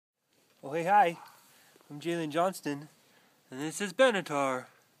Oh, hey, hi. I'm J.Lynn Johnston, and this is Benatar.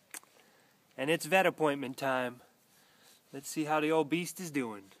 And it's vet appointment time. Let's see how the old beast is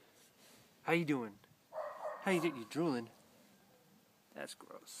doing. How you doing? How you doing? You drooling? That's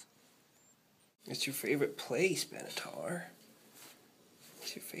gross. It's your favorite place, Benatar.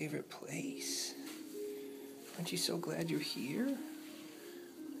 It's your favorite place. Aren't you so glad you're here?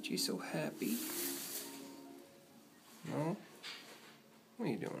 Aren't you so happy? No? What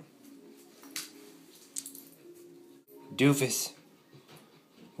are you doing? Doofus.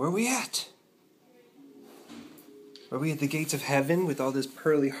 Where are we at? Are we at the gates of heaven with all this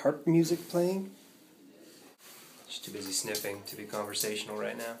pearly harp music playing? She's too busy sniffing to be conversational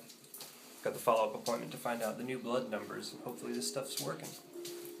right now. Got the follow-up appointment to find out the new blood numbers, and hopefully this stuff's working.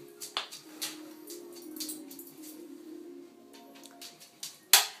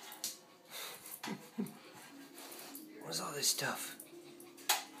 What is all this stuff?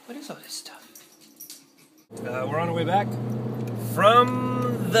 What is all this stuff? We're on our way back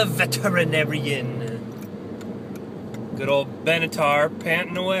from the veterinarian. Good old Benatar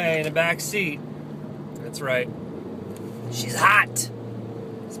panting away in the back seat. That's right. She's hot.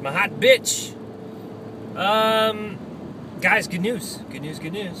 It's my hot bitch. Guys, good news. Good news,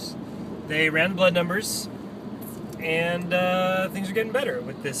 good news. They ran the blood numbers, and things are getting better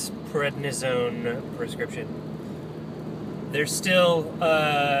with this prednisone prescription. They're still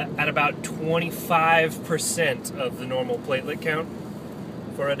at about 25% of the normal platelet count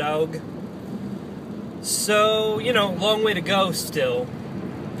for a dog. So, you know, long way to go still,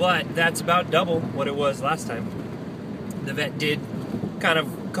 but that's about double what it was last time. The vet did kind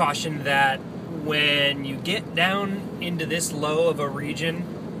of caution that when you get down into this low of a region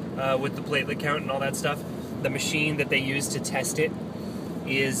with the platelet count and all that stuff, the machine that they use to test it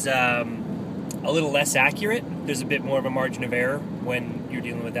is a little less accurate. There's a bit more of a margin of error when you're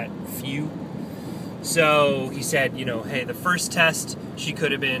dealing with that few. So he said, you know, hey, the first test, she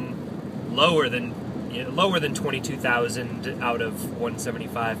could have been lower than 22,000 out of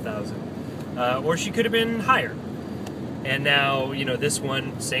 175,000. Or she could have been higher. And now, you know, this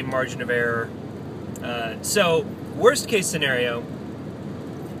one, same margin of error. So, worst case scenario,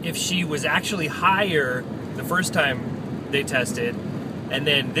 if she was actually higher the first time they tested, and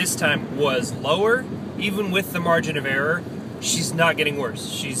then this time was lower, even with the margin of error, she's not getting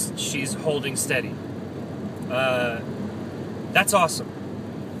worse. She's holding steady. That's awesome,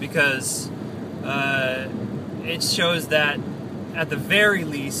 because it shows that at the very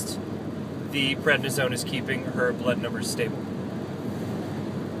least the prednisone is keeping her blood numbers stable.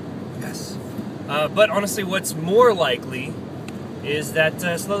 Yes. But honestly, what's more likely is that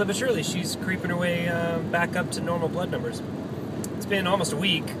slowly but surely she's creeping her way back up to normal blood numbers. It's been almost a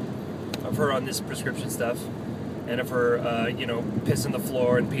week of her on this prescription stuff, and of her, you know, pissing the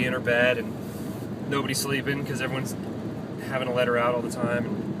floor and peeing her bed, and nobody sleeping because everyone's having to let her out all the time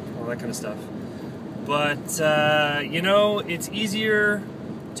and all that kind of stuff. But, you know, it's easier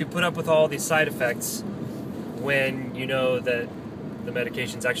to put up with all these side effects when you know that the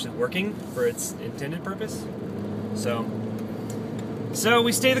medication's actually working for its intended purpose. So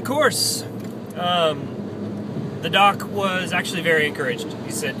we stay the course. The doc was actually very encouraged.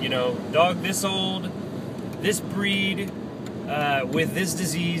 He said, you know, dog this old, this breed, with this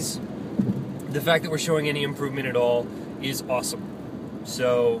disease, the fact that we're showing any improvement at all is awesome.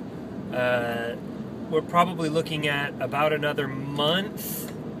 So, we're probably looking at about another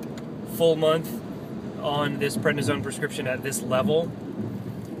full month on this prednisone prescription at this level,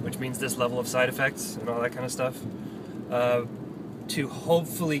 which means this level of side effects and all that kind of stuff, to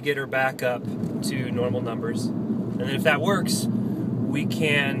hopefully get her back up to normal numbers. And then if that works, we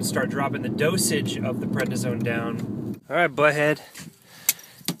can start dropping the dosage of the prednisone down. All right, butthead.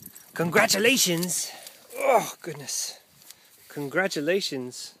 Congratulations. Oh, goodness.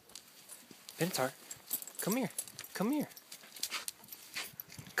 Congratulations. Benatar, come here. Come here.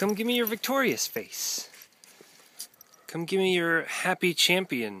 Come give me your victorious face. Come give me your happy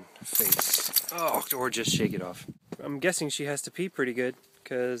champion face. Oh, or just shake it off. I'm guessing she has to pee pretty good,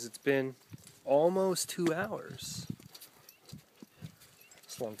 because it's been almost 2 hours.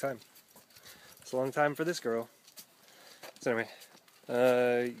 It's a long time. It's a long time for this girl. So anyway,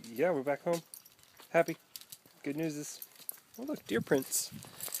 yeah, we're back home. Happy. Good news is, oh look, deer prints.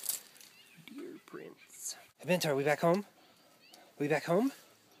 Deer prints. Hey, Benatar, are we back home? Are we back home?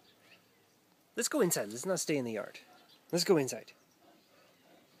 Let's go inside. Let's not stay in the yard. Let's go inside.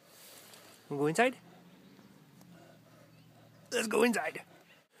 Wanna go inside? Let's go inside.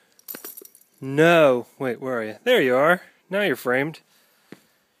 No. Wait, where are you? There you are. Now you're framed.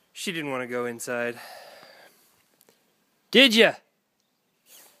 She didn't want to go inside. Did ya?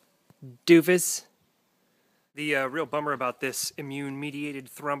 doofus. The real bummer about this immune-mediated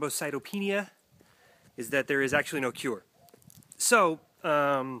thrombocytopenia is that there is actually no cure. So,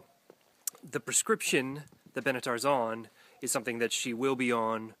 the prescription that BENATAR'S on is something that she will be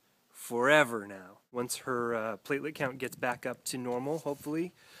on forever now. Once her platelet count gets back up to normal,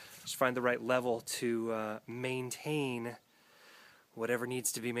 hopefully, just find the right level to maintain whatever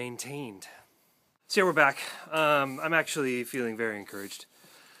needs to be maintained. So yeah, we're back. I'm actually feeling very encouraged.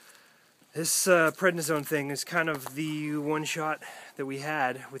 This prednisone thing is kind of the one shot that we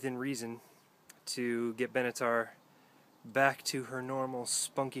had within reason to get BENATAR back to her normal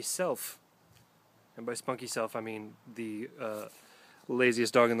spunky self. And by spunky self, I mean the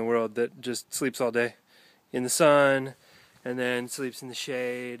laziest dog in the world that just sleeps all day in the sun, and then sleeps in the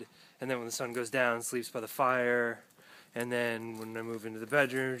shade, and then when the sun goes down, sleeps by the fire, and then when I move into the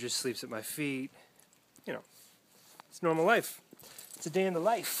bedroom, just sleeps at my feet. You know, it's normal life. It's a day in the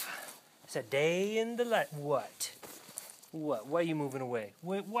life. It's a day in the life. What? What? Why are you moving away?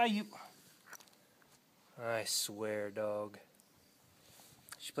 Why are you... I swear, dog.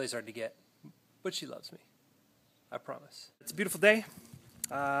 She plays hard to get, but she loves me. I promise. It's a beautiful day.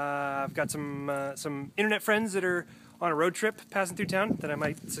 I've got some internet friends that are on a road trip passing through town that I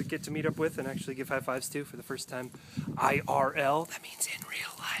might get to meet up with and actually give high fives to for the first time. IRL. That means in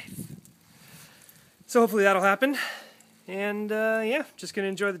real life. So hopefully that'll happen. And yeah, just gonna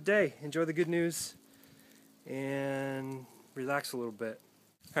enjoy the day, enjoy the good news, and relax a little bit.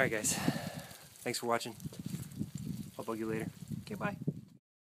 Alright guys, thanks for watching. I'll bug you later. Okay, bye.